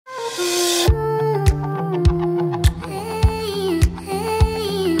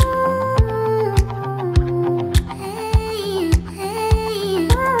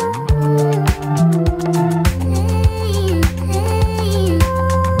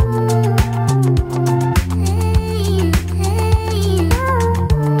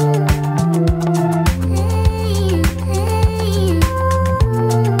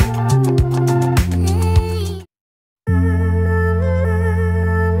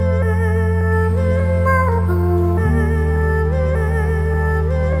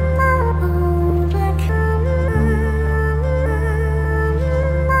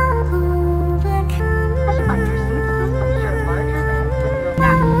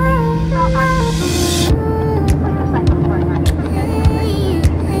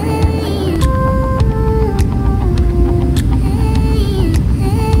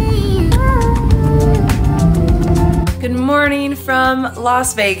from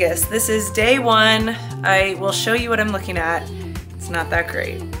Las Vegas. This is day one. I will show you what I'm looking at. It's not that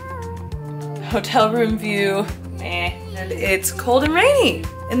great. Hotel room view, and it's cold and rainy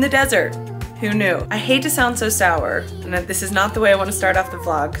in the desert. Who knew? I hate to sound so sour, and this is not the way I want to start off the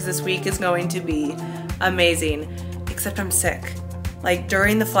vlog because this week is going to be amazing, except I'm sick. Like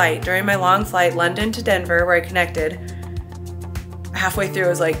during the flight, during my long flight, London to Denver, where I connected, halfway through I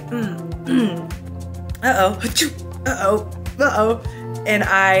was like, uh-oh, and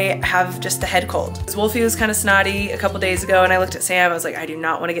I have just a head cold. Wolfie was kind of snotty a couple days ago, and I looked at Sam, I was like, I do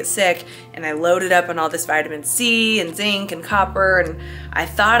not want to get sick, and I loaded up on all this vitamin C and zinc and copper, and I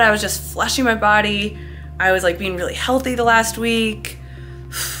thought I was just flushing my body. I was like being really healthy the last week.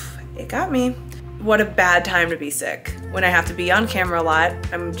 It got me. What a bad time to be sick. When I have to be on camera a lot,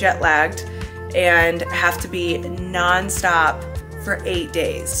 I'm jet lagged, and have to be non-stop for 8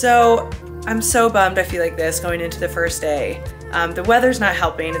 days. So I'm so bummed I feel like this going into the first day. The weather's not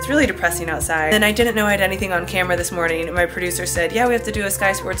helping. It's really depressing outside. And I didn't know I had anything on camera this morning. My producer said, yeah, we have to do a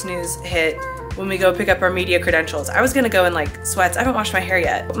Sky Sports News hit when we go pick up our media credentials. I was gonna go in like sweats. I haven't washed my hair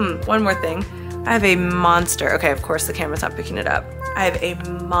yet. One more thing. I have a monster. Okay, of course the camera's not picking it up. I have a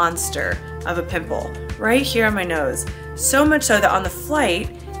monster of a pimple right here on my nose. So much so that on the flight,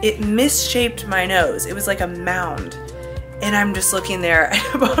 it misshaped my nose. It was like a mound. And I'm just looking there.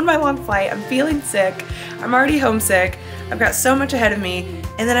 I'm on my long flight. I'm feeling sick. I'm already homesick. I've got so much ahead of me.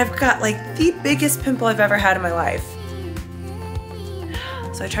 And then I've got like the biggest pimple I've ever had in my life.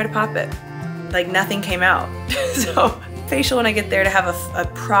 So I tried to pop it. Like nothing came out. So facial when I get there to have a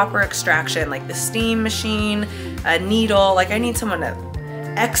proper extraction, like the steam machine, a needle. Like I need someone to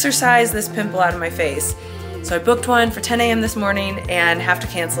exercise this pimple out of my face. So I booked one for 10 a.m. this morning and have to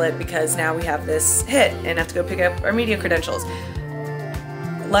cancel it because now we have this hit and have to go pick up our media credentials.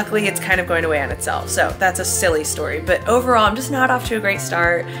 Luckily, it's kind of going away on itself, so that's a silly story. But overall, I'm just not off to a great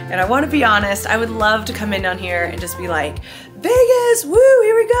start, and I want to be honest, I would love to come in down here and just be like, Vegas, woo,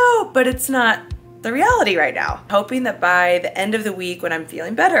 here we go, but it's not the reality right now. Hoping that by the end of the week when I'm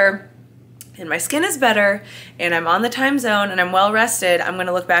feeling better, and my skin is better, and I'm on the time zone, and I'm well rested, I'm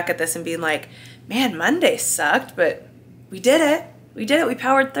gonna look back at this and be like, man, Monday sucked, but we did it. We did it, we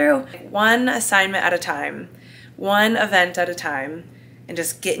powered through. One assignment at a time, one event at a time, and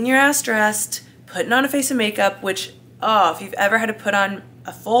just getting your ass dressed, putting on a face of makeup, which, oh, if you've ever had to put on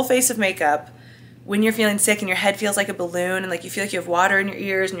a full face of makeup when you're feeling sick and your head feels like a balloon and like you feel like you have water in your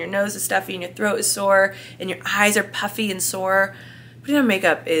ears and your nose is stuffy and your throat is sore and your eyes are puffy and sore, putting on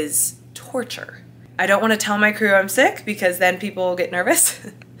makeup is torture. I don't want to tell my crew I'm sick because then people get nervous.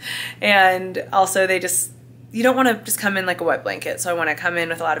 And also you don't want to just come in like a wet blanket. So I want to come in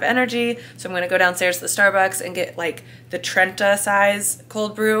with a lot of energy. So I'm going to go downstairs to the Starbucks and get like the Trenta size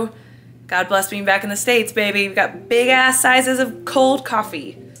cold brew. God bless being back in the States, baby. We've got big ass sizes of cold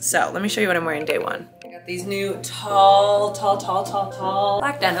coffee. So let me show you what I'm wearing day one. I got these new tall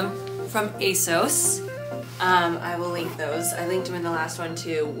black denim from ASOS. I will link those. I linked them in the last one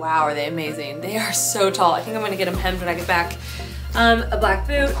too. Wow, are they amazing. They are so tall. I think I'm going to get them hemmed when I get back. A black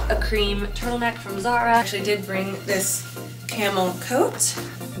boot, a cream turtleneck from Zara. I actually did bring this camel coat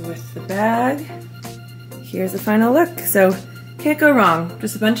with the bag. Here's the final look. So can't go wrong.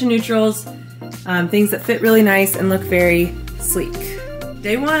 Just a bunch of neutrals, things that fit really nice and look very sleek.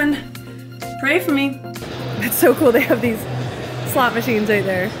 Day one, pray for me. That's so cool. They have these slot machines right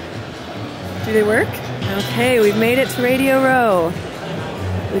there. Do they work? Okay, we've made it to Radio Row.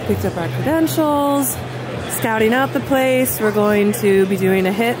 We picked up our credentials. Scouting out the place. We're going to be doing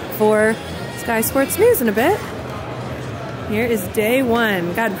a hit for Sky Sports News in a bit. Here is day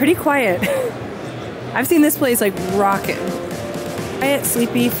one. God, pretty quiet. I've seen this place like rocking. Quiet,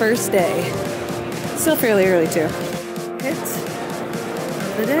 sleepy first day. Still fairly early too. Hit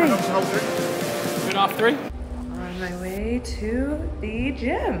of the day. Been off 3? On my way to the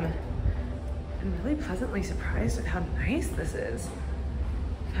gym. I'm really pleasantly surprised at how nice this is.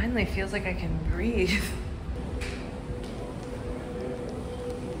 Finally feels like I can breathe.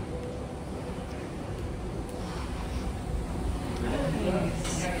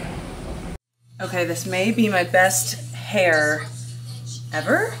 Okay, this may be my best hair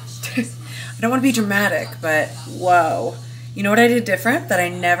ever. I don't want to be dramatic, but whoa. You know what I did different that I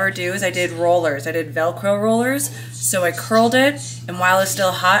never do is I did rollers. I did Velcro rollers. So I curled it, and while it's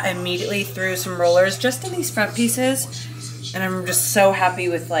still hot, I immediately threw some rollers just in these front pieces. And I'm just so happy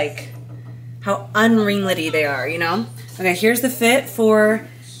with like how unringlety they are, you know? Okay, here's the fit for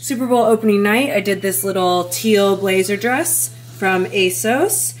Super Bowl opening night. I did this little teal blazer dress from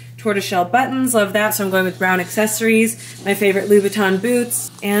ASOS. Tortoiseshell buttons, love that, so I'm going with brown accessories, my favorite Louboutin boots,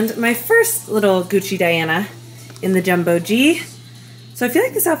 and my first little Gucci Diana in the Jumbo G. So I feel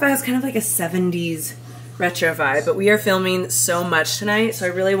like this outfit has kind of like a 70s retro vibe, but we are filming so much tonight, so I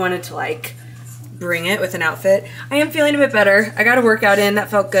really wanted to like bring it with an outfit. I am feeling a bit better. I got a workout in,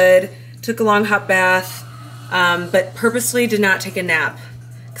 that felt good. Took a long hot bath, but purposely did not take a nap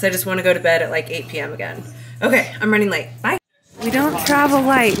because I just want to go to bed at like 8 p.m. again. Okay, I'm running late. Bye. We don't travel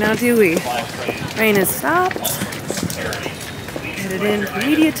light now, do we? Rain has stopped. Headed into the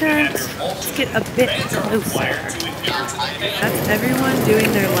media tent. Let's get a bit closer. That's everyone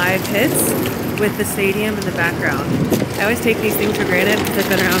doing their live hits with the stadium in the background. I always take these things for granted because I've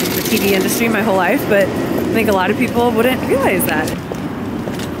been around the TV industry my whole life, but I think a lot of people wouldn't realize that.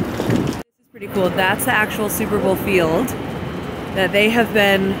 This is pretty cool. That's the actual Super Bowl field that they have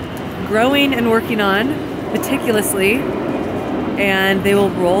been growing and working on meticulously, and they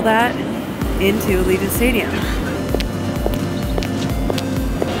will roll that into Allegiant Stadium.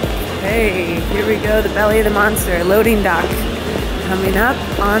 Hey, here we go, the belly of the monster, loading dock. Coming up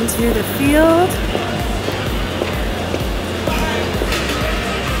onto the field.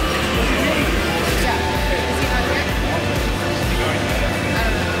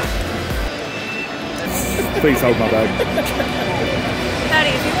 Please hold my bag. Patty,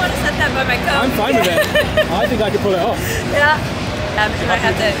 if you want to set that by my coat. I'm fine with it. I think I can pull it off. Yeah. You might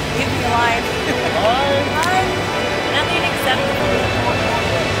have to give me a line. Nothing acceptable.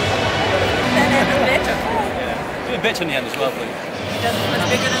 Do a bitch on the end as well, please. It doesn't much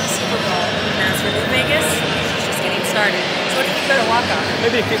bigger than the Super Bowl. And as for New Vegas, she's just getting started. So what do you think about a walk-on?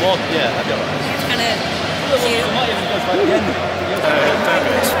 Maybe a kick walk, yeah, that'd be alright. It's kind of cute. It might even go by the end.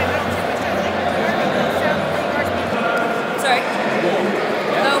 Sorry.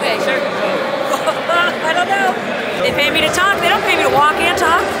 Okay, sure. I don't know. They pay me to talk. They don't pay me to walk and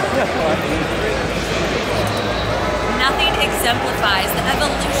talk. Nothing exemplifies the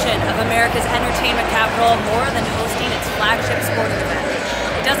evolution of America's entertainment capital more than hosting its flagship sporting event.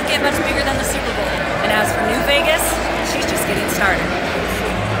 It doesn't get much bigger than the Super Bowl. And as for New Vegas, she's just getting started.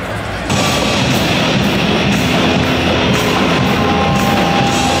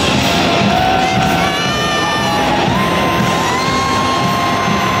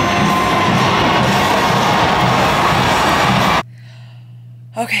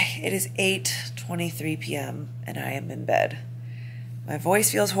 Okay, it is 8:23 p.m. and I am in bed. My voice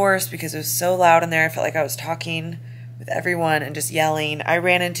feels hoarse because it was so loud in there. I felt like I was talking with everyone and just yelling. I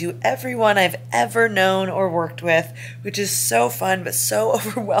ran into everyone I've ever known or worked with, which is so fun but so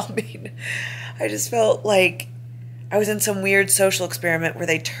overwhelming. I just felt like I was in some weird social experiment where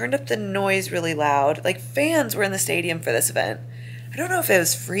they turned up the noise really loud. Like fans were in the stadium for this event. I don't know if it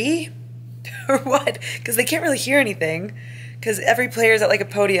was free or what, because they can't really hear anything because every player's at like a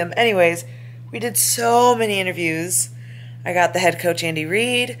podium. Anyways, we did so many interviews. I got the head coach Andy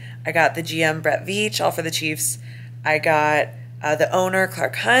Reid. I got the GM Brett Veach, all for the Chiefs. I got the owner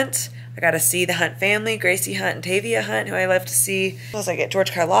Clark Hunt. I got to see the Hunt family, Gracie Hunt and Tavia Hunt, who I love to see. Plus I get George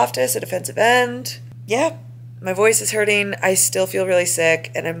Karlaftis, a defensive end. Yeah, my voice is hurting. I still feel really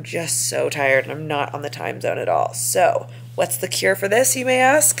sick, and I'm just so tired, and I'm not on the time zone at all. So what's the cure for this, you may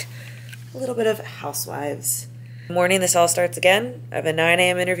ask? A little bit of Housewives. Morning, this all starts again. I have a 9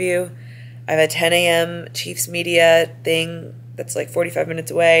 a.m. interview. I have a 10 a.m. Chiefs media thing that's like 45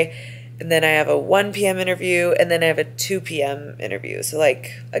 minutes away. And then I have a 1 p.m. interview. And then I have a 2 p.m. interview. So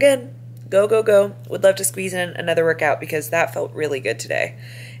like, again, go, go, go. Would love to squeeze in another workout because that felt really good today.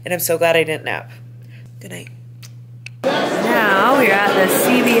 And I'm so glad I didn't nap. Good night. Now we're at the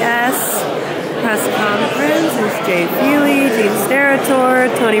CBS press conference. There's Jay Feely, Gene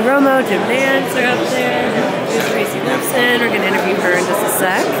Steratore, Tony Romo, Jim Nantz are up there. There's Tracy Wolfson. We're going to interview her in just a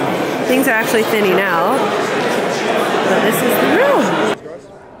sec. Things are actually thinning out, but this is the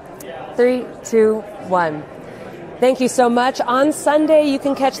room. 3, 2, 1. Thank you so much. On Sunday, you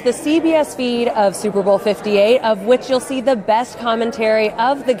can catch the CBS feed of Super Bowl 58, of which you'll see the best commentary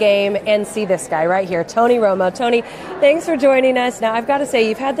of the game and see this guy right here, Tony Romo. Tony, thanks for joining us. Now, I've got to say,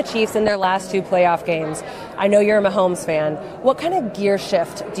 you've had the Chiefs in their last 2 playoff games. I know you're a Mahomes fan. What kind of gear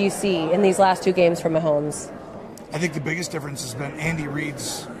shift do you see in these last 2 games from Mahomes? I think the biggest difference has been Andy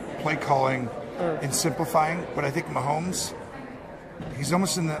Reid's play calling and simplifying, but I think Mahomes, he's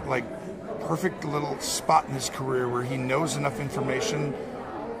almost in that like perfect little spot in his career where he knows enough information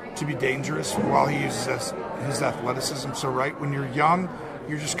to be dangerous while he uses his athleticism. So right when you're young,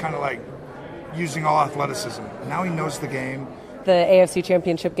 you're just kind of like using all athleticism. Now he knows the game. The AFC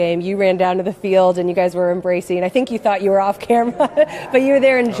Championship game, you ran down to the field and you guys were embracing. I think you thought you were off camera, but you were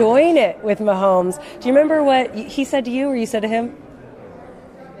there enjoying it with Mahomes. Do you remember what he said to you or you said to him?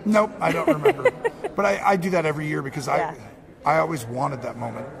 Nope, I don't remember. But I do that every year because I always wanted that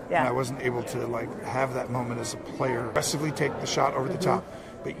moment, Yeah. and I wasn't able to like have that moment as a player. Aggressively take the shot over the top,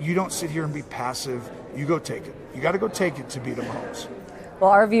 but you don't sit here and be passive. You go take it. You got to go take it to beat a Mahomes.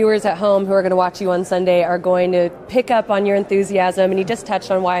 Well, our viewers at home who are going to watch you on Sunday are going to pick up on your enthusiasm, and you just touched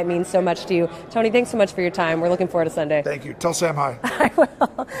on why it means so much to you. Tony, thanks so much for your time. We're looking forward to Sunday. Thank you. Tell Sam hi. I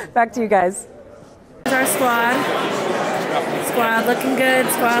will. Back to you guys. Our squad. Squad looking good.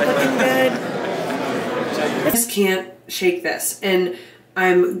 Squad looking good. I just can't shake this. And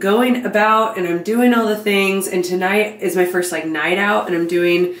I'm going about and I'm doing all the things. And tonight is my first like night out and I'm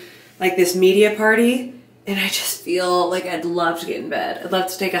doing like this media party. And I just feel like I'd love to get in bed. I'd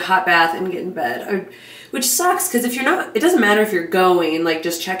love to take a hot bath and get in bed. Which sucks because if you're not, it doesn't matter if you're going, like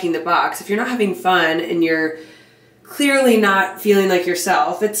just checking the box. If you're not having fun and you're clearly not feeling like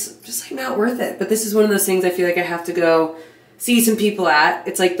yourself, it's just like not worth it. But this is one of those things I feel like I have to go see some people at.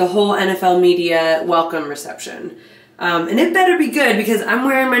 It's like the whole NFL media welcome reception. And it better be good because I'm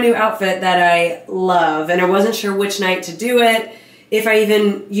wearing my new outfit that I love and I wasn't sure which night to do it, if I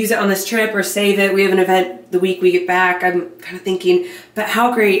even use it on this trip or save it. We have an event the week we get back. I'm kind of thinking, but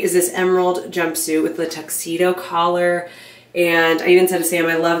how great is this emerald jumpsuit with the tuxedo collar? And I even said to Sam,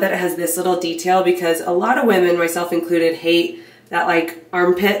 I love that it has this little detail because a lot of women, myself included, hate that like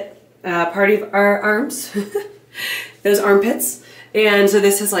armpit part of our arms, those armpits. And so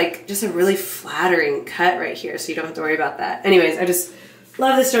this is like just a really flattering cut right here, so you don't have to worry about that. Anyways, I just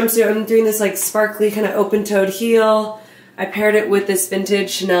love this jumpsuit. I'm doing this like sparkly kind of open-toed heel. I paired it with this vintage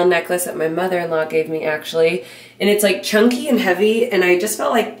Chanel necklace that my mother-in-law gave me actually. And it's like chunky and heavy and I just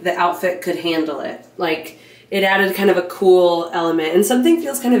felt like the outfit could handle it. Like it added kind of a cool element and something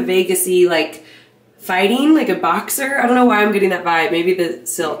feels kind of Vegas-y, like fighting, like a boxer. I don't know why I'm getting that vibe. Maybe the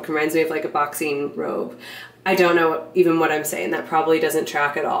silk reminds me of like a boxing robe. I don't know even what I'm saying. That probably doesn't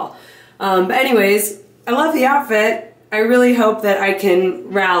track at all. But anyways, I love the outfit. I really hope that I can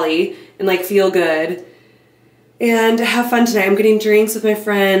rally and like feel good and have fun tonight. I'm getting drinks with my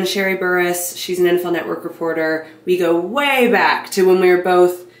friend Sherry Burris. She's an NFL Network reporter. We go way back to when we were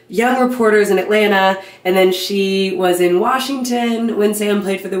both young reporters in Atlanta, and then she was in Washington when Sam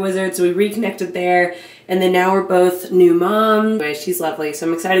played for the Wizards, so we reconnected there, and then now we're both new moms. Anyway, she's lovely, so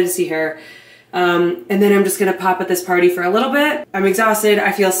I'm excited to see her. And then I'm just gonna pop at this party for a little bit. I'm exhausted,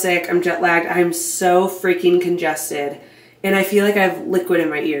 I feel sick, I'm jet lagged, I'm so freaking congested. And I feel like I have liquid in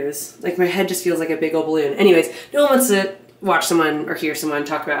my ears. Like my head just feels like a big old balloon. Anyways, no one wants to watch someone or hear someone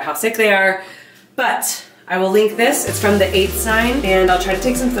talk about how sick they are, but I will link this. It's from the 8th sign, and I'll try to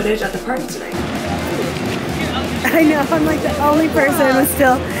take some footage at the party tonight. I know, I'm like the only person who's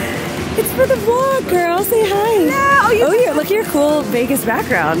still... It's for the vlog, girl, say hi. No, oh, yeah, look at your cool Vegas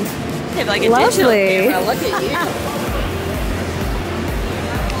background. Yeah, like a Lovely. digital camera. Look at you.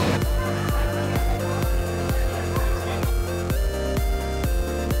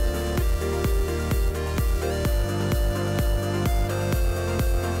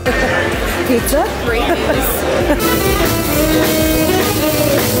 Pizza? Great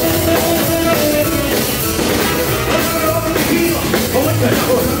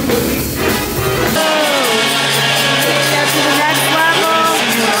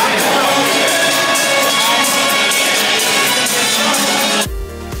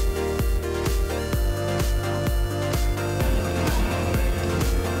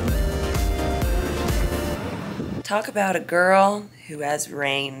Talk about a girl who has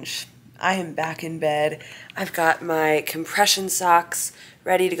range. I am back in bed. I've got my compression socks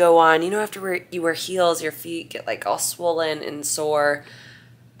ready to go on. You know, after you wear heels, your feet get like all swollen and sore.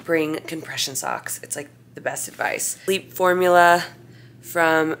 Bring compression socks. It's like the best advice. Sleep formula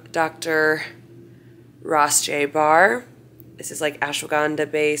from Dr. Ross J. Barr. This is like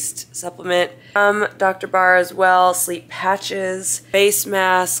ashwagandha-based supplement. Dr. Barr as well. Sleep patches, face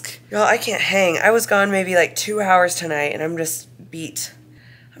mask. Y'all, I can't hang. I was gone maybe like 2 hours tonight and I'm just beat.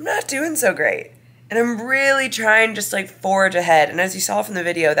 I'm not doing so great. And I'm really trying just like forge ahead. And as you saw from the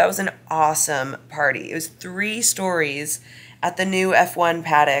video, that was an awesome party. It was 3 stories at the new F1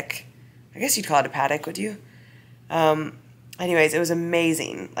 paddock. I guess you'd call it a paddock, would you? Anyways, it was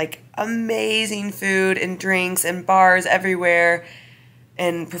amazing. Like amazing food and drinks and bars everywhere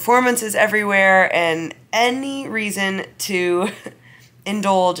and performances everywhere and any reason to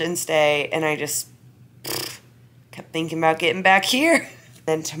indulge and stay. And I just kept thinking about getting back here.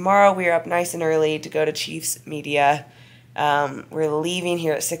 Then tomorrow we are up nice and early to go to Chiefs Media. We're leaving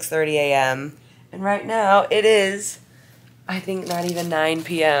here at 6:30 a.m. And right now it is, I think, not even 9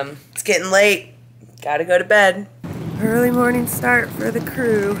 p.m. It's getting late. Gotta go to bed. Early morning start for the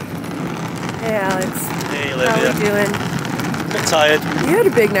crew. Hey, Alex. Hey, How Olivia. we doing? A bit tired. You had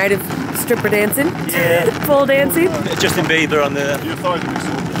a big night of stripper dancing? Yeah. Pole dancing? Justin Bieber on the. Your thighs are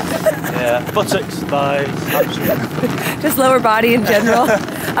yeah. Buttocks, thighs, hamstrings. Just lower body in general.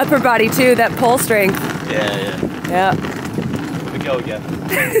 Upper body too, that pole strength. Yeah. Yeah. We go again.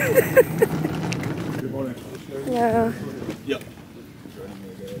 Good morning. Yeah. Yep.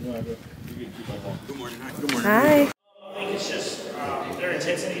 Good morning. Hi. I think it's just their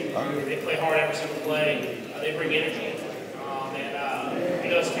intensity. They play hard every single play. They bring energy. And we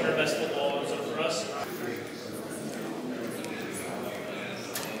know it's kick our best football. So for us,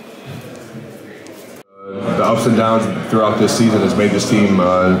 the ups and downs throughout this season has made this team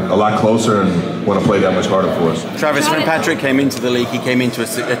a lot closer and want to play that much harder for us. Travis, when Patrick came into the league, he came into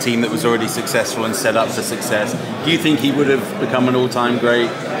a team that was already successful and set up for success. Do you think he would have become an all-time great,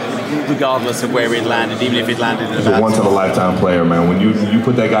 regardless of where he'd landed, even if he'd landed in a He's a once-in-a-lifetime player, man. When you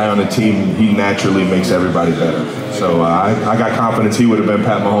put that guy on the team, he naturally makes everybody better. So I got confidence he would have been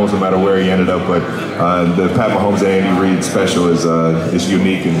Pat Mahomes no matter where he ended up, but the Pat Mahomes and Andy Reid special is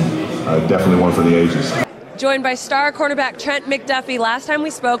unique and definitely one for the ages. Joined by star cornerback Trent McDuffie. Last time we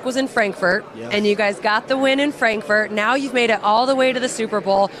spoke was in Frankfurt, and you guys got the win in Frankfurt. Now you've made it all the way to the Super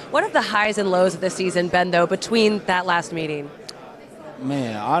Bowl. What have the highs and lows of the season been, though, between that last meeting?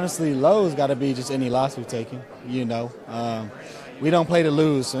 Man, honestly, lows got to be just any loss we've taken, you know. We don't play to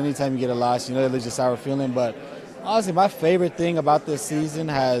lose, so anytime you get a loss, you know, it's just sour feeling. But honestly, my favorite thing about this season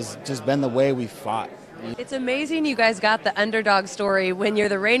has just been the way we fought. It's amazing you guys got the underdog story when you're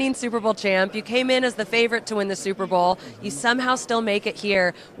the reigning Super Bowl champ. You came in as the favorite to win the Super Bowl. You somehow still make it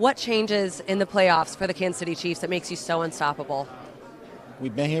here. What changes in the playoffs for the Kansas City Chiefs that makes you so unstoppable?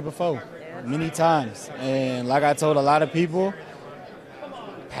 We've been here before, many times. And like I told a lot of people,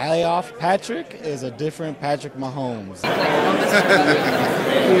 playoff Patrick is a different Patrick Mahomes. How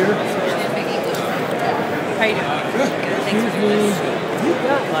you doing? Good. Thanks for doing this.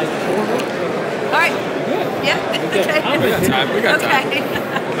 All right. Yeah. Okay. We got time. Okay.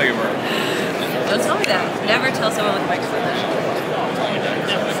 We'll make it work. Don't tell me that. Never tell someone with a microphone that.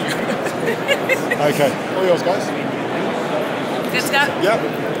 Okay. All yours, guys. Good, Scott? Yep.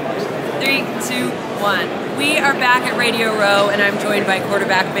 3, 2, 1. We are back at Radio Row, and I'm joined by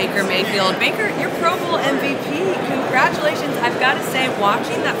quarterback Baker Mayfield. Baker, you're Pro Bowl MVP. Congratulations. I've got to say,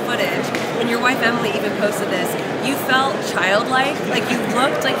 watching that footage, when your wife Emily even posted this, you felt childlike. Like you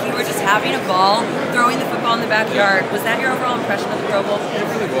looked like you were just having a ball, throwing the football in the backyard. Was that your overall impression of the Pro Bowl? It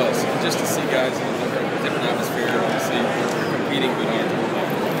really was. Just to see guys in a different atmosphere, to see competing good hard.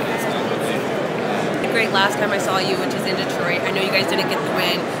 It's not really great last time I saw you, which is in Detroit. I know you guys didn't get the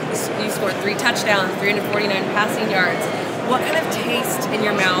win. You scored 3 touchdowns, 349 passing yards. What kind of taste in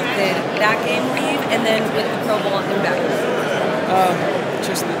your mouth did that game leave, and then with the Pro Bowl in back?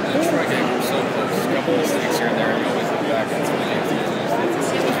 Just the Detroit game was so close. A couple of mistakes here and there, and you always look back and it's really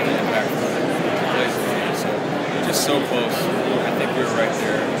the impact of the plays. So just so close. I think we were right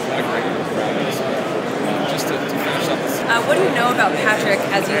there. A great crowd. Just to finish up this. What do you know about Patrick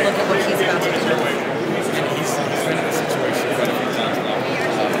as you look at what he's about to do? He's been in this situation quite a few times now.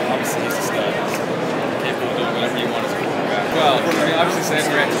 Obviously, he's a stud. He's capable of doing whatever you want as a quarterback. Well, I mean, obviously, Sam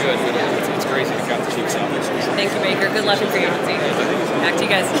Grant's good, but it's crazy to count the Chiefs out. Thank you, Baker. Good luck in free agency. Back to you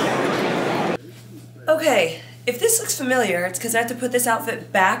guys. Okay, if this looks familiar, it's because I have to put this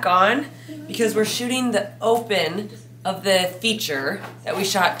outfit back on because we're shooting the open of the feature that we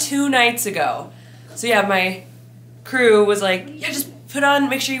shot 2 nights ago. So yeah, my crew was like, yeah, just put on,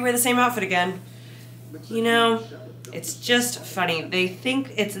 make sure you wear the same outfit again. You know, it's just funny. They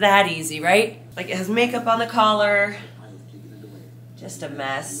think it's that easy, right? Like it has makeup on the collar. Just a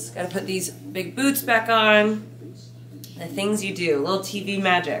mess. Gotta put these big boots back on. The things you do, little TV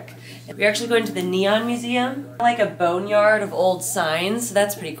magic. We're actually going to the Neon Museum, like a boneyard of old signs. So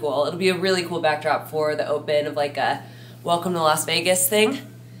that's pretty cool. It'll be a really cool backdrop for the open of like a Welcome to Las Vegas thing.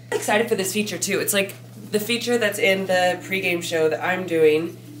 I'm excited for this feature too. It's like the feature that's in the pregame show that I'm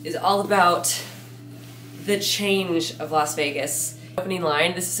doing is all about the change of Las Vegas. Opening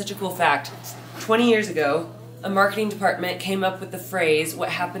line, this is such a cool fact. 20 years ago, a marketing department came up with the phrase, what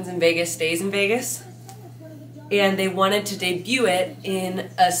happens in Vegas stays in Vegas. And they wanted to debut it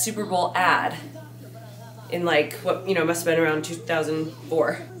in a Super Bowl ad in like, what, you know, must have been around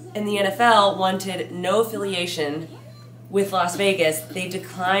 2004. And the NFL wanted no affiliation with Las Vegas. They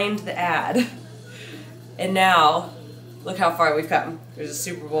declined the ad. And now, look how far we've come. There's a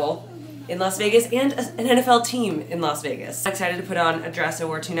Super Bowl in Las Vegas and an NFL team in Las Vegas. I'm excited to put on a dress I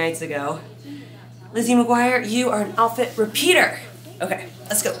wore 2 nights ago. Lizzie McGuire, you are an outfit repeater. Okay,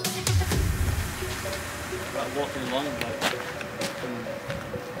 let's go. Walking along and like.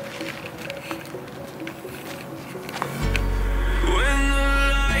 When the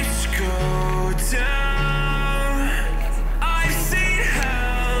lights go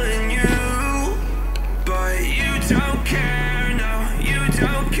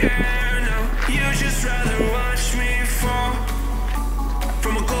care now. You just rather watch me fall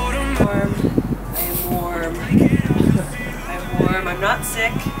from a golden warm. I am warm. I'm warm. I'm not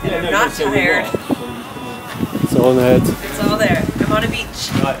sick and I'm not tired. It's all in the head. It's all there. I'm on a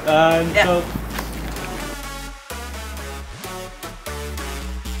beach. Right, and yeah. go.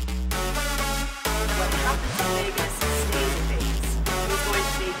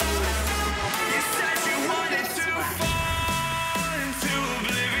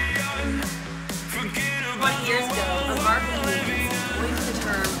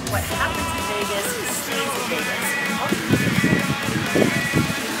 What happens in Vegas stays in Vegas.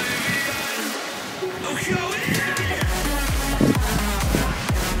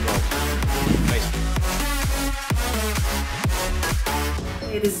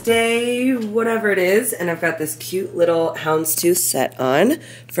 It is day whatever it is, and I've got this cute little houndstooth set on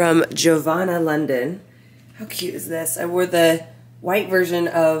from JOVONNA London. How cute is this? I wore the white version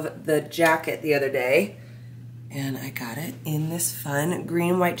of the jacket the other day, and I got it in this fun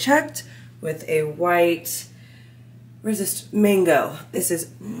green and white checked with a white, where's this, mango. This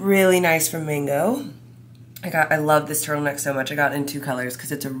is really nice from Mango. I love this turtleneck so much. I got it in 2 colors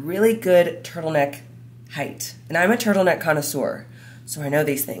because it's a really good turtleneck height. And I'm a turtleneck connoisseur, so I know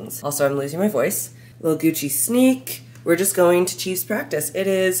these things. Also, I'm losing my voice. Little Gucci sneak. We're just going to Chiefs practice. It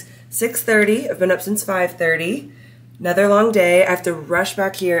is 6:30. I've been up since 5:30. Another long day. I have to rush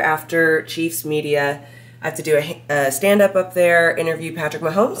back here after Chiefs media. I have to do a stand-up up there, interview Patrick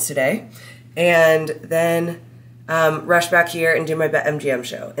Mahomes today, and then rush back here and do my BetMGM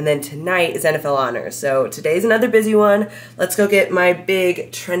show. And then tonight is NFL Honors. So today's another busy one. Let's go get my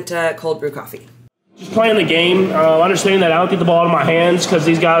big Trenta cold brew coffee. Just playing the game, understanding that I don't get the ball out of my hands because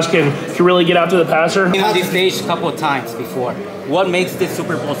these guys can really get after the passer. You've been on this stage a couple of times before. What makes this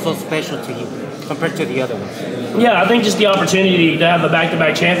Super Bowl so special to you compared to the other ones? Yeah, I think just the opportunity to have a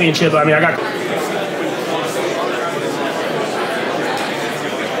back-to-back championship. I mean, I got...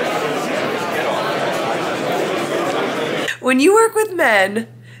 When you work with men,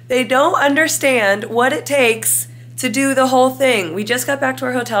 they don't understand what it takes to do the whole thing. We just got back to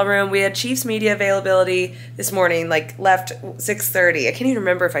our hotel room. We had Chiefs media availability this morning, like left 6:30. I can't even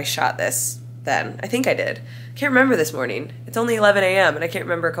remember if I shot this then. I think I did. I can't remember this morning. It's only 11 a.m. and I can't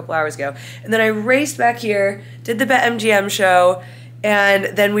remember a couple hours ago. And then I raced back here, did the BetMGM show, and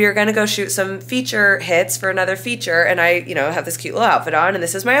then we were gonna go shoot some feature hits for another feature, and I, have this cute little outfit on, and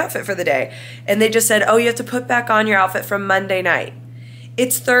this is my outfit for the day. And they just said, oh, you have to put back on your outfit from Monday night.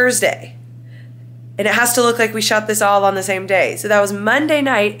 It's Thursday. And it has to look like we shot this all on the same day. So that was Monday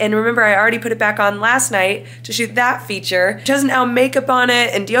night, and remember, I already put it back on last night to shoot that feature. It has now makeup on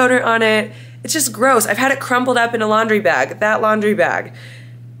it and deodorant on it. It's just gross. I've had it crumpled up in a laundry bag, that laundry bag.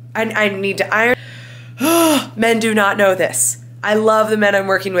 I need to iron. Men do not know this. I love the men I'm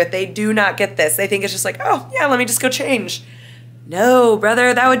working with. They do not get this. They think it's just like, oh, yeah, let me just go change. No,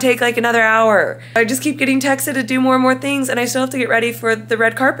 brother, that would take like another hour. I just keep getting texted to do more and more things, and I still have to get ready for the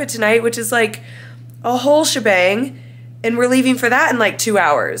red carpet tonight, which is like a whole shebang, and we're leaving for that in like 2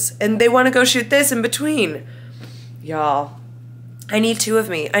 hours. And they want to go shoot this in between. Y'all, I need 2 of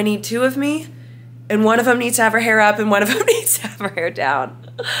me. I need 2 of me, and one of them needs to have her hair up, and one of them needs to have her hair down.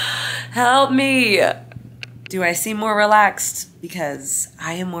 Help me. Do I seem more relaxed? Because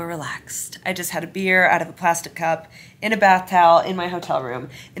I am more relaxed. I just had a beer out of a plastic cup in a bath towel in my hotel room.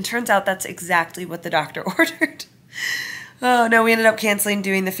 And turns out that's exactly what the doctor ordered. Oh no, we ended up canceling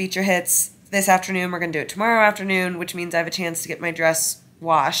doing the feature hits this afternoon. We're gonna do it tomorrow afternoon, which means I have a chance to get my dress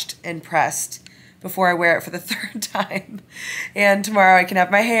washed and pressed before I wear it for the 3rd time. And tomorrow I can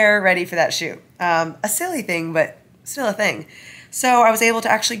have my hair ready for that shoot. A silly thing, but still a thing. So I was able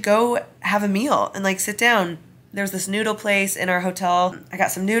to actually go have a meal and like sit down. There was this noodle place in our hotel. I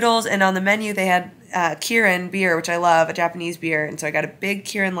got some noodles, and on the menu they had Kirin beer, which I love, a Japanese beer. And so I got a big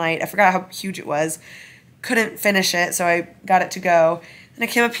Kirin Light. I forgot how huge it was. Couldn't finish it, so I got it to go. Then I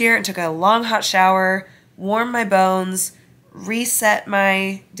came up here and took a long hot shower, warmed my bones, reset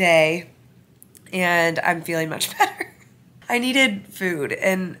my day, and I'm feeling much better. I needed food,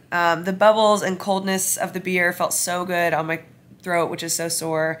 and the bubbles and coldness of the beer felt so good on my throat, which is so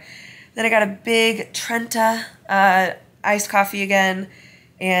sore. Then I got a big Trenta iced coffee again,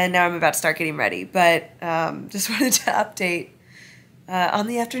 and now I'm about to start getting ready. But just wanted to update on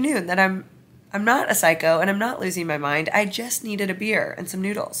the afternoon that I'm not a psycho and I'm not losing my mind. I just needed a beer and some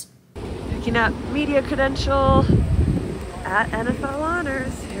noodles. Picking up media credential at NFL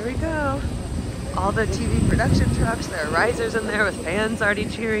Honors. Here we go. All the TV production trucks. There are risers in there with fans already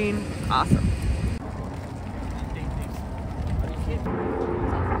cheering. Awesome.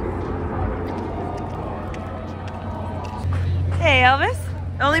 Hey Elvis,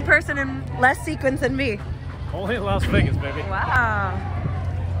 The only person in less sequins than me. Only in Las Vegas, baby. Wow.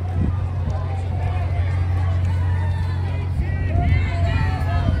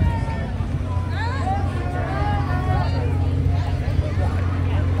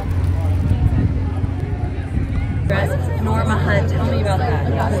 Norma Hunt, tell me about that.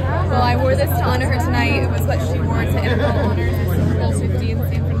 Well, I wore this to honor her tonight. It was what she wore to NFL Honors at Super Bowl 50 in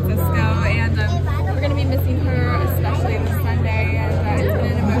San Francisco, and we're going to be missing her, especially this Sunday, and it's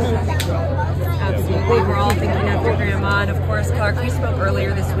been an emotional week. Absolutely, we're all thinking of your grandma, and of course, Clark, you spoke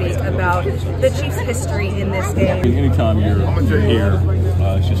earlier this week about the Chiefs' history in this game. Anytime you're here,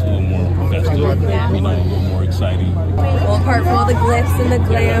 it's just a little more festive, you know, a little more exciting. Well, apart from all the glitz and the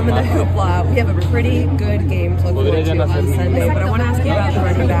glam and the hoopla, we have a pretty good game to look forward to on Sunday. But I want to ask you about the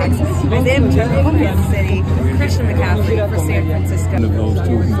running backs. Isaiah McKinney for Kansas City, Christian McCaffrey for San Francisco. One of those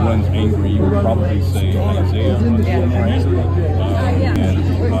two, if one's angry, you would probably say Isaiah. And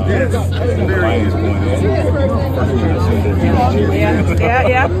the line is going in.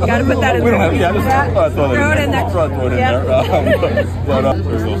 Yeah. Got to put that in there. Throw it in there.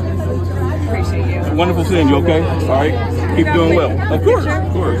 Appreciate you. Wonderful seeing you, okay? All right? Keep doing well. Of course. Sure.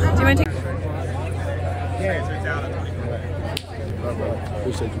 Of course. Do you want to take...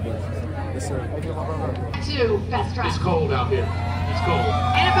 Appreciate you, bro. Yes, sir. Two best friends. It's cold out here. It's cold.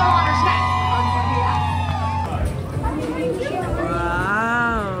 NFL Honors next.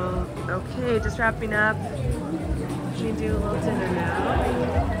 Wow. Okay, just wrapping up. We do a little dinner now.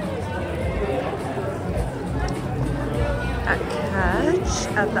 At Catch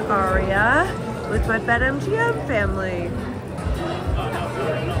at the Aria with my BetMGM family.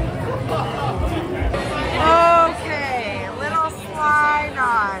 Okay, little sly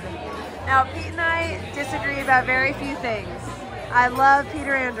nod. Now, Pete and I disagree about very few things. I love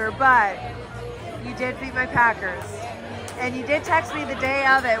Peter Andrew, but you did beat my Packers. And you did text me the day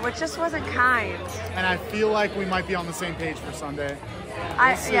of it, which just wasn't kind. And I feel like we might be on the same page for Sunday.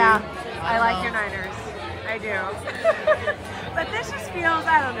 I like your Niners. I do. But this just feels,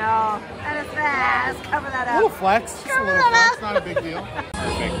 I don't know. And it's let's cover that up. A little flex, just a little flex, not a big deal.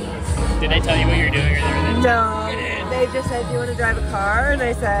 Did they tell you what you're doing? No, they just said, do you want to drive a car? And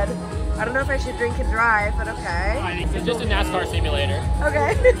I said, I don't know if I should drink and drive, but okay. It's just a NASCAR simulator.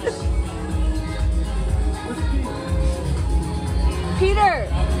 Okay. Peter,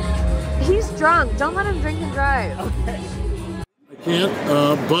 he's drunk. Don't let him drink and drive. Okay. Can't,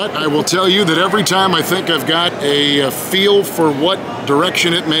 but I will tell you that every time I think I've got a feel for what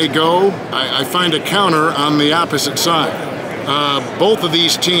direction it may go, I find a counter on the opposite side. Both of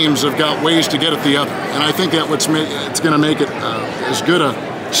these teams have got ways to get at the other, and I think that it's going to make it as good a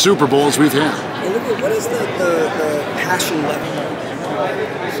Super Bowl as we've had. Olivia, what is the passion level?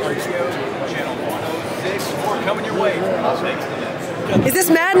 Coming your way. Is this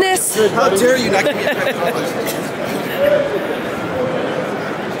madness? How dare you not?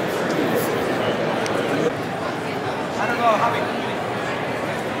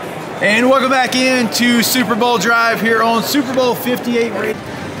 And welcome back into Super Bowl Drive here on Super Bowl 58 Radio.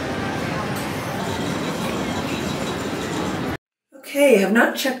 Okay, have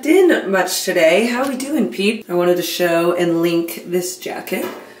not checked in much today. How are we doing, Pete? I wanted to show and link this jacket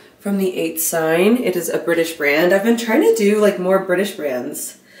from the 8 Sign. It is a British brand. I've been trying to do like more British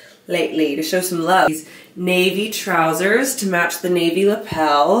brands lately to show some love. These navy trousers to match the navy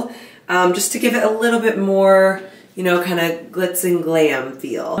lapel, just to give it a little bit more, you know, kind of glitz and glam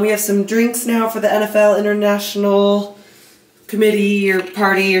feel. We have some drinks now for the NFL International Committee or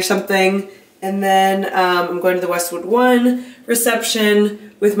party or something. And then I'm going to the Westwood One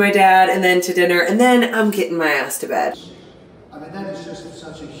reception with my dad, and then to dinner, and then I'm getting my ass to bed. I mean, that is just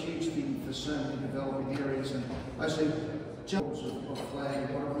such a huge thing for so many developing areas, and I say, jumps of flag,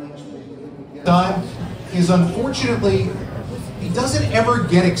 whatever names we get. Time is unfortunately, he doesn't ever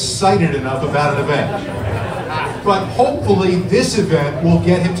get excited enough about an event. But hopefully this event will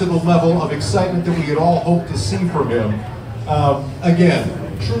get him to the level of excitement that we had all hoped to see from him. Again,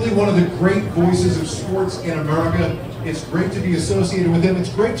 truly one of the great voices of sports in America. It's great to be associated with him. It's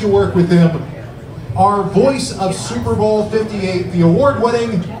great to work with him. Our voice of Super Bowl 58, the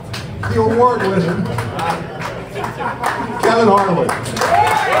award-winning Kevin Harlan.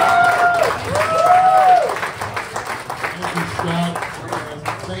 Thank you, Scott.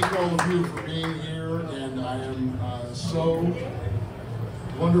 Thank all of you for being here, and I am so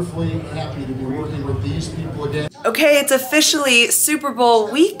wonderfully happy to be working with these people again. Okay, it's officially Super Bowl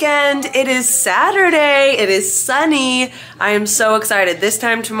weekend. It is Saturday. It is sunny. I am so excited. This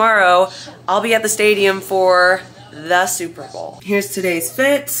time tomorrow, I'll be at the stadium for the Super Bowl. Here's today's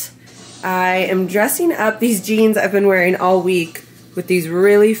fit. I am dressing up these jeans I've been wearing all week with these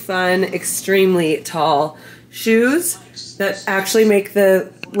really fun, extremely tall shoes that actually make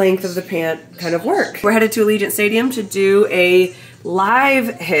the length of the pant kind of work. We're headed to Allegiant Stadium to do a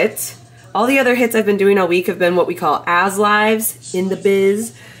live hit. All the other hits I've been doing all week have been what we call as lives in the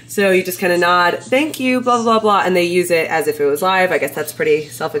biz. So you just kind of nod, thank you, blah, blah, blah, and they use it as if it was live. I guess that's pretty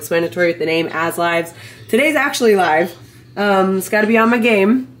self-explanatory with the name as lives. Today's actually live. It's gotta be on my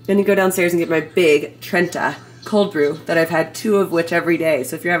game. Then you go downstairs and get my big Trenta cold brew that I've had 2 of which every day.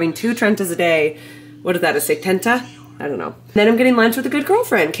 So if you're having 2 Trentas a day, what is that, a Tenta? I don't know. Then I'm getting lunch with a good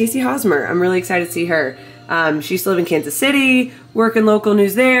girlfriend, Casey Hosmer. I'm really excited to see her. She used to live in Kansas City, working local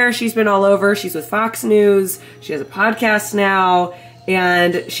news there. She's been all over. She's with Fox News. She has a podcast now,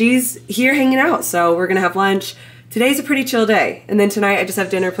 and she's here hanging out. So we're gonna have lunch. Today's a pretty chill day. And then tonight I just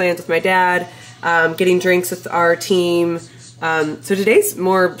have dinner plans with my dad, getting drinks with our team. So today's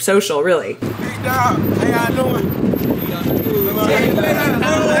more social, really. Big dog, how y'all doing?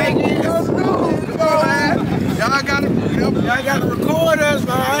 Y'all gotta record us,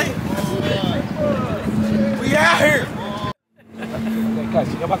 man. We out here.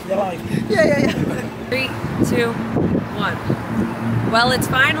 Yeah. 3, 2, 1. Well, it's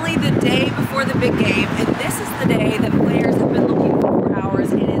finally the day before the big game, and this is the day that players have been looking for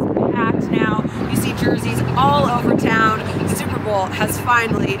hours. It is packed now. You see jerseys all over town. The Super Bowl has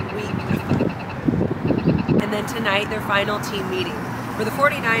finally and then tonight, their final team meeting. For the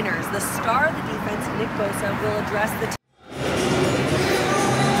 49ers, the star of the defense, Nick Bosa, will address the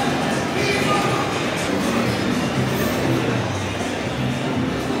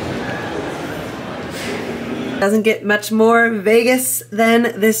Doesn't get much more Vegas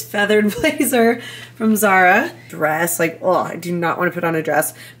than this feathered blazer from Zara. Dress, like, oh, I do not want to put on a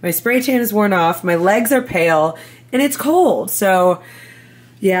dress. My spray tan is worn off, my legs are pale, and it's cold. So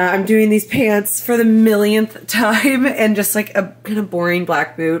yeah, I'm doing these pants for the millionth time and just like a kind of boring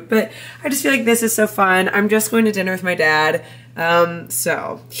black boot. But I just feel like this is so fun. I'm just going to dinner with my dad.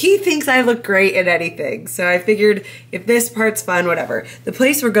 So he thinks I look great in anything. So I figured if this part's fun, whatever. The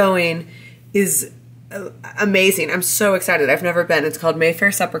place we're going is amazing. I'm so excited. I've never been. It's called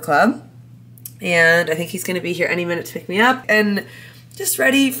Mayfair Supper Club. And I think he's going to be here any minute to pick me up. And just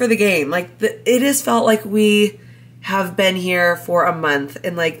ready for the game. Like, it has felt like we have been here for a month.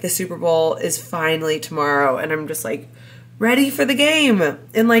 And, like, the Super Bowl is finally tomorrow. And I'm just, like, ready for the game.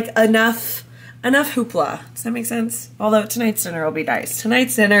 And, like, enough hoopla. Does that make sense? Although tonight's dinner will be nice.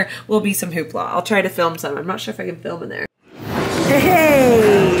 Tonight's dinner will be some hoopla. I'll try to film some. I'm not sure if I can film in there.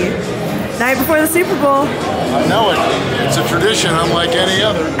 Hey! Night before the Super Bowl. I know it. It's a tradition unlike any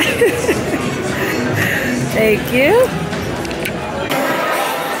other. Thank you.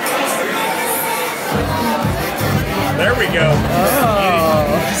 There we go. Oh.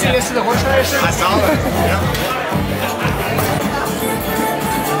 Did you see this in the horse racer? I saw it. Yep.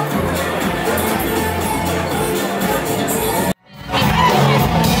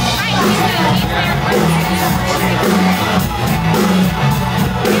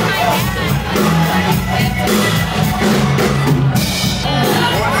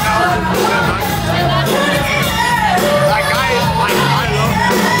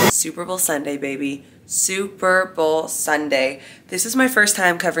 Super Bowl Sunday, baby. Super Bowl Sunday. This is my first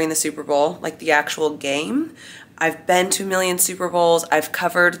time covering the Super Bowl, like the actual game. I've been to a million Super Bowls. I've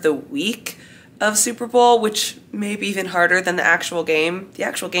covered the week of Super Bowl, which may be even harder than the actual game. The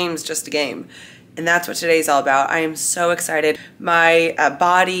actual game is just a game. And that's what today's all about. I am so excited. My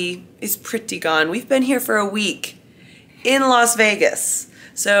body is pretty gone. We've been here for a week in Las Vegas.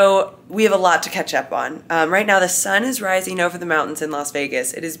 So we have a lot to catch up on. Right now the sun is rising over the mountains in Las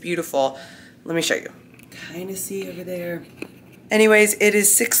Vegas. It is beautiful. Let me show you. Kind of see over there. Anyways, it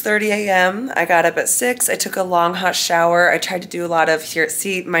is 6:30 a.m. I got up at 6. I took a long hot shower. I tried to do a lot of here.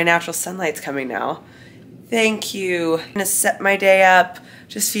 See, my natural sunlight's coming now. Thank you. I'm gonna set my day up,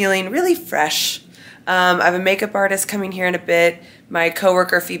 just feeling really fresh. I have a makeup artist coming here in a bit. My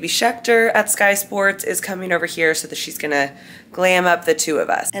coworker Phoebe Schechter at Sky Sports is coming over here so that she's gonna glam up the two of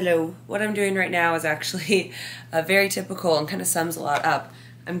us. Hello. What I'm doing right now is actually very typical and kind of sums a lot up.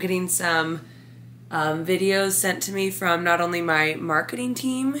 I'm getting some videos sent to me from not only my marketing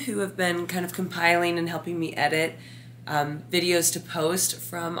team, who have been kind of compiling and helping me edit videos to post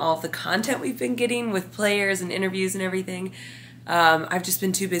from all the content we've been getting with players and interviews and everything. I've just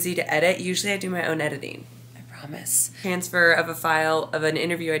been too busy to edit. Usually I do my own editing. Promise. Transfer of a file of an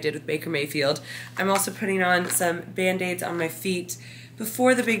interview I did with Baker Mayfield. I'm also putting on some band-aids on my feet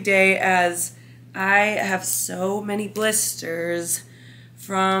before the big day, as I have so many blisters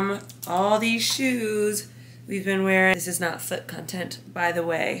from all these shoes we've been wearing. This is not foot content, by the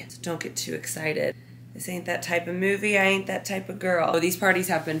way, so don't get too excited. This ain't that type of movie, I ain't that type of girl. Oh, these parties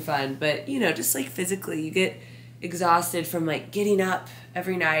have been fun, but you know, just like physically, you get exhausted from like getting up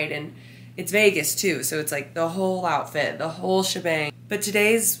every night, and it's Vegas too, so it's like the whole outfit, the whole shebang. But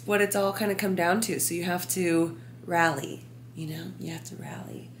today's what it's all kind of come down to, so you have to rally, you know? You have to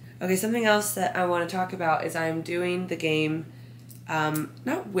rally. Okay, something else that I want to talk about is I'm doing the game,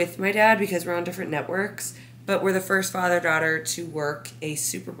 not with my dad because we're on different networks, but we're the first father-daughter to work a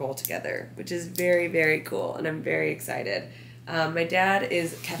Super Bowl together, which is very, very cool, and I'm very excited. My dad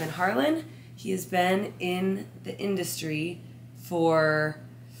is Kevin Harlan. He has been in the industry for,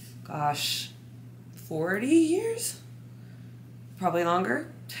 gosh, 40 years? Probably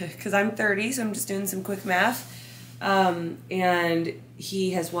longer, because I'm 30, so I'm just doing some quick math. And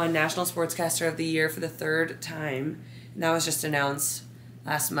he has won National Sportscaster of the Year for the 3rd time, and that was just announced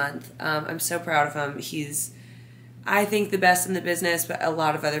last month. I'm so proud of him. He's, I think, the best in the business, but a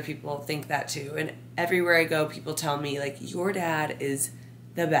lot of other people think that too. And everywhere I go, people tell me, like, your dad is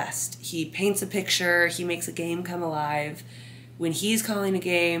the best. He paints a picture, he makes a game come alive. When he's calling a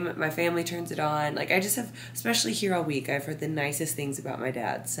game, my family turns it on. Like, I just have, especially here all week, I've heard the nicest things about my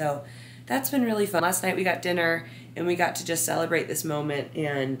dad. So that's been really fun. Last night we got dinner and we got to just celebrate this moment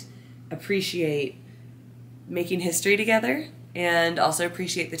and appreciate making history together, and also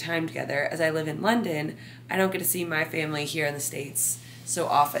appreciate the time together. As I live in London, I don't get to see my family here in the States so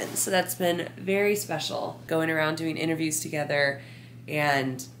often. So that's been very special, going around doing interviews together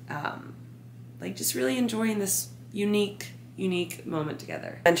and like just really enjoying this unique moment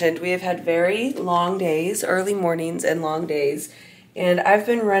together. Mentioned, we have had very long days, early mornings and long days, and I've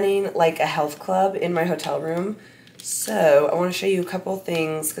been running like a health club in my hotel room. So I want to show you a couple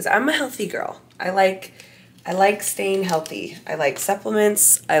things, because I'm a healthy girl. I like staying healthy. I like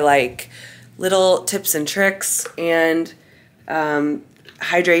supplements. I like little tips and tricks, and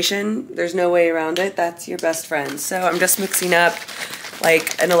hydration. There's no way around it. That's your best friend. So I'm just mixing up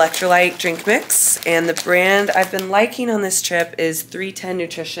like an electrolyte drink mix, and the brand I've been liking on this trip is 310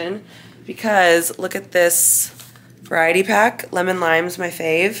 Nutrition, because look at this variety pack. Lemon lime's my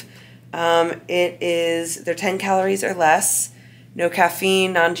fave. They're 10 calories or less. No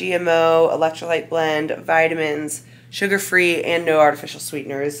caffeine, non-GMO, electrolyte blend, vitamins, sugar-free, and no artificial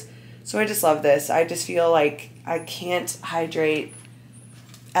sweeteners. So I just love this. I just feel like I can't hydrate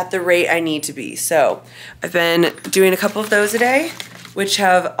at the rate I need to be. So I've been doing a couple of those a day, which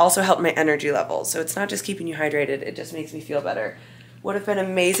have also helped my energy levels. So it's not just keeping you hydrated, it just makes me feel better. What have been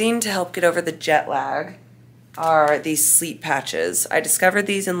amazing to help get over the jet lag are these sleep patches. I discovered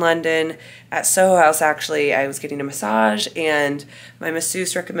these in London at Soho House. Actually, I was getting a massage and my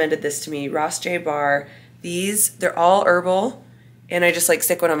masseuse recommended this to me, Ross J. Bar. They're all herbal, and I just like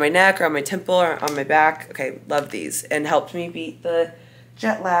stick one on my neck or on my temple or on my back. Okay, love these, and helped me beat the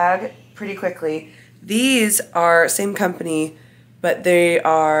jet lag pretty quickly. These are same company, but they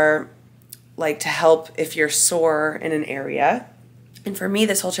are like to help if you're sore in an area. And for me,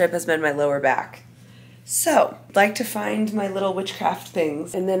 this whole trip has been my lower back. So, I'd like to find my little witchcraft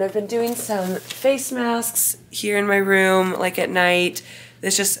things. And then I've been doing some face masks here in my room, like at night.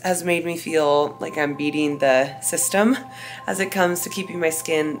 This just has made me feel like I'm beating the system as it comes to keeping my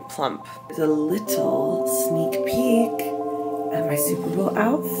skin plump. There's a little sneak peek at my Super Bowl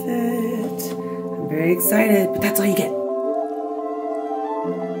outfit. I'm very excited, but that's all you get.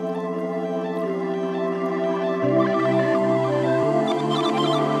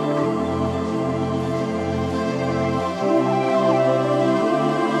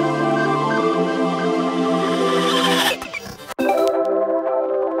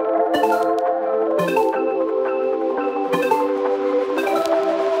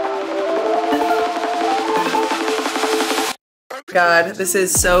 God, this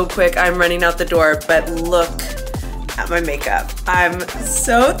is so quick. I'm running out the door, but look at my makeup. I'm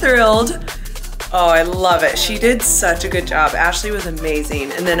so thrilled. Oh, I love it. She did such a good job. Ashley was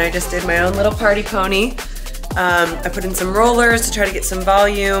amazing. And then I just did my own little party pony. I put in some rollers to try to get some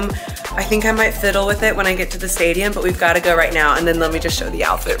volume. I think I might fiddle with it when I get to the stadium, but we've got to go right now. And then let me just show the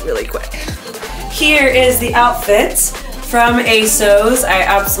outfit really quick. Here is the outfit from ASOS. I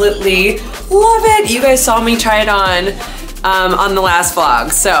absolutely love it. You guys saw me try it on the last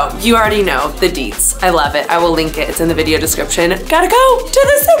vlog, so you already know the deets. I love it. I will link it. It's in the video description. Gotta go to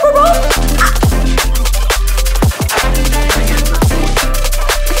the Super Bowl.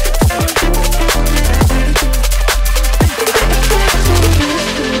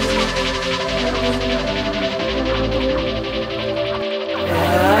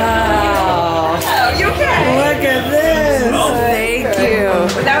 Wow. Oh, you okay? Look at this. Oh, thank you.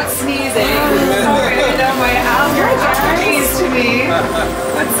 Without sneezing. Sorry, I know my allergies to me.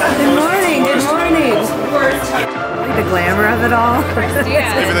 What's up? Good morning. Good morning. have it all.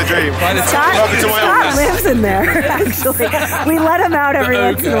 Living the dream. Scott lives in there, actually. We let him out every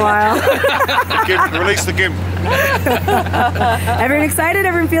once in a while. Release the gimp. Everyone excited?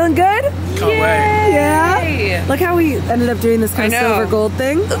 Everyone feeling good? Can't wait. Yeah. Look how we ended up doing this kind of silver gold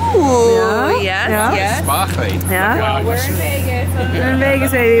thing. Ooh, yes. Sparkly. Yeah. Well, we're in Vegas. We're in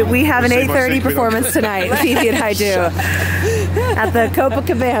Vegas, baby. We have an 8:30 performance tonight, Phoebe and I do. At the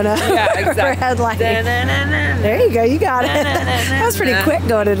Copacabana. Yeah, exactly. For headlining. There you go, you got it. That was pretty quick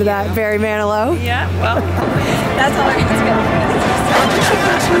going into that Barry Manilow. Yeah, well, that's all I need to go.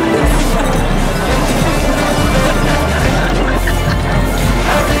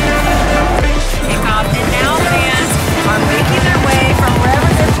 Kickoff, and now fans are making their way from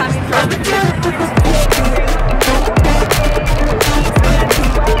wherever they're coming from.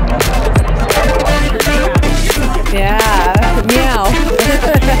 Yeah, meow.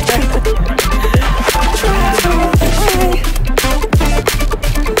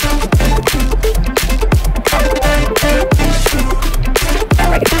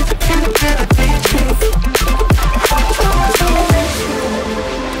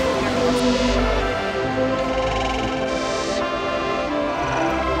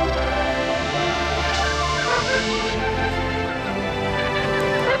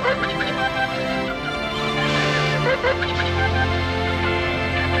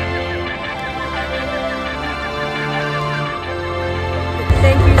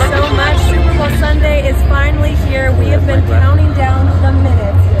 Thank you so much. Super Bowl Sunday is finally here. We have been counting down the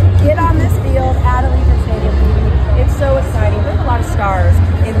minutes. Get on this field at Allegiant Stadium, baby. It's so exciting. There's a lot of stars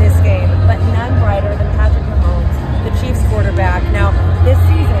in this game, but none brighter than Patrick Mahomes, the Chiefs quarterback. Now, this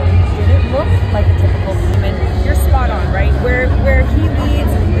season didn't look like a typical team, and you're spot on, right? Where he leads,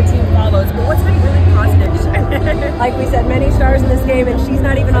 the team follows. But what's been really positive, like we said, many stars in this game, and she's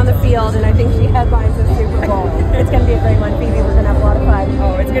not even on the field, and I think she headlines the Super Bowl. It's going to be a great one, Phoebe. We're going to have a lot of fun.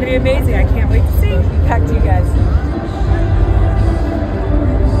 Oh, it's going to be amazing. I can't wait to see. Back to you guys.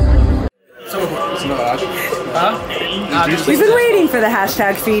 We've been waiting for the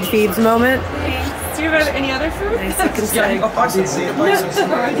hashtag feeds moment. Do you have any other food? I just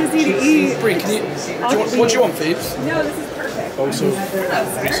need to eat. What do you want, Phoebes? No, this is perfect. Also,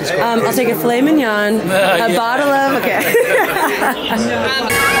 I'll take a filet mignon, a bottle of, okay.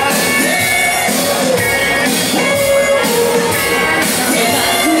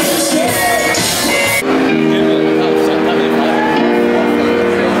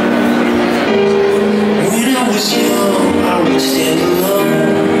 When I was young, I would stand alone.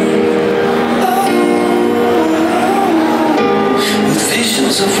 With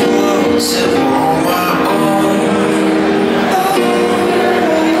visions of worlds that were on my own.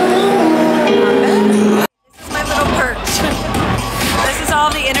 This is my little perch. This is all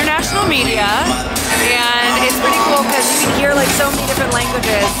the international media, and it's pretty cool because you can hear like so many different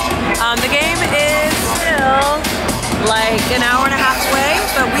languages. The game is still like an hour and a half away,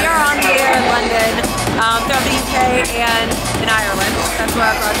 but we are on the air in London, throughout the UK and in Ireland. That's where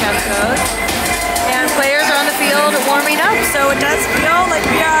our broadcast goes. And players are on the field warming up, so it does feel like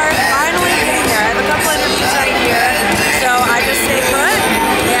we are finally getting there. I have a couple interviews right here, so I just stay put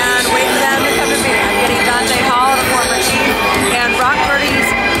and wait for them to come to me. I'm getting Dante Hall, the former Chief, and Brock Purdy's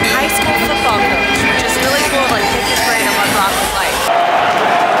high school football coach, which is really cool to like pick his brain on what Brock was like.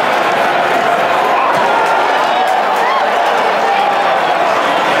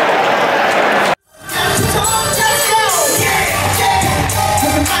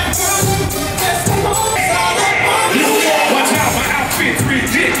 Watch out, my outfit's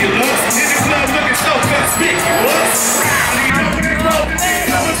ridiculous. In the club looking so conspicuous.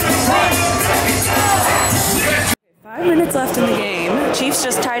 5 minutes left in the game. Chiefs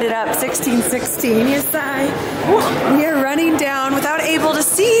just tied it up 16-16. Yes, we are running down without able to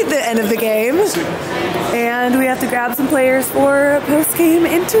see the end of the game. And we have to grab some players for post-game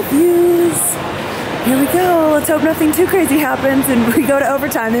interviews. Here we go. Let's hope nothing too crazy happens and we go to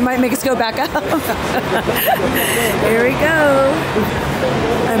overtime. They might make us go back up. Here we go.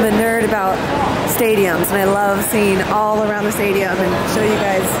 I'm a nerd about stadiums and I love seeing all around the stadium and show you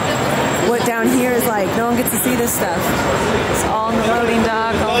guys what down here is like. No one gets to see this stuff. It's all in the loading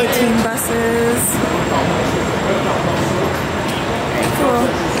dock, all the team buses. Very cool.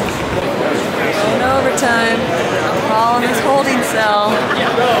 Going to overtime. All in his holding cell.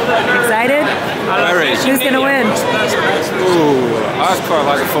 Excited? Very. Who's going to win? Ooh, I was quite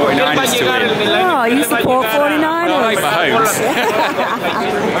like a 49ers to win. Oh, you support 49ers? I like Mahomes.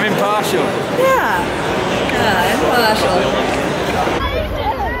 I'm impartial. Yeah. Impartial.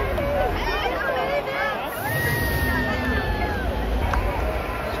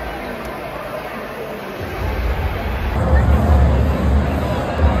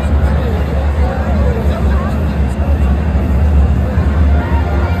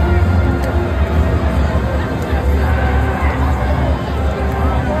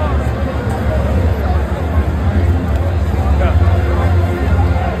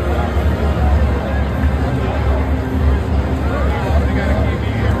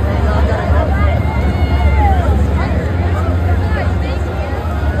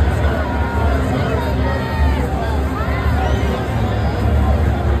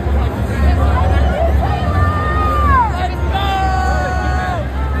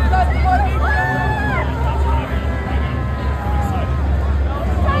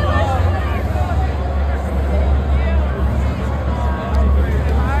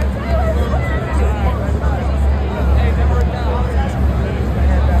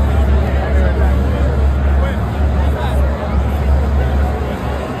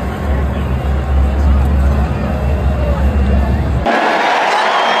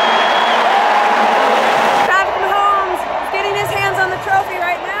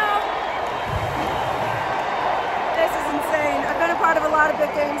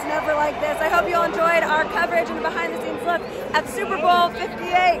 Bowl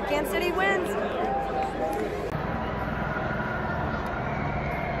 58. Kansas City wins.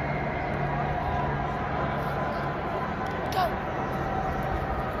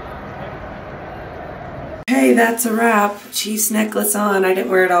 Hey, that's a wrap. Chiefs necklace on. I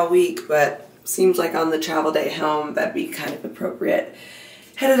didn't wear it all week, but seems like on the travel day home that'd be kind of appropriate.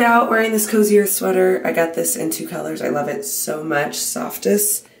 Headed out wearing this cozier sweater. I got this in 2 colors. I love it so much.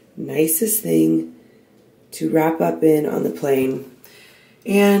 Softest, nicest thing to wrap up in on the plane.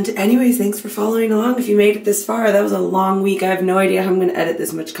 And anyways, thanks for following along. If you made it this far, that was a long week. I have no idea how I'm gonna edit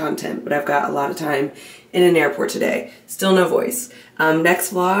this much content, but I've got a lot of time in an airport today. Still no voice.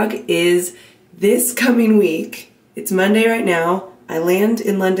 Next vlog is this coming week. It's Monday right now. I land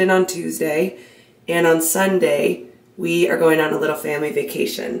in London on Tuesday, and on Sunday, we are going on a little family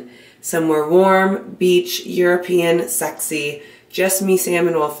vacation. Somewhere warm, beach, European, sexy, just me, Sam,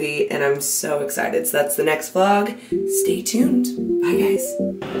 and Wolfie, and I'm so excited. So that's the next vlog. Stay tuned. Bye, guys.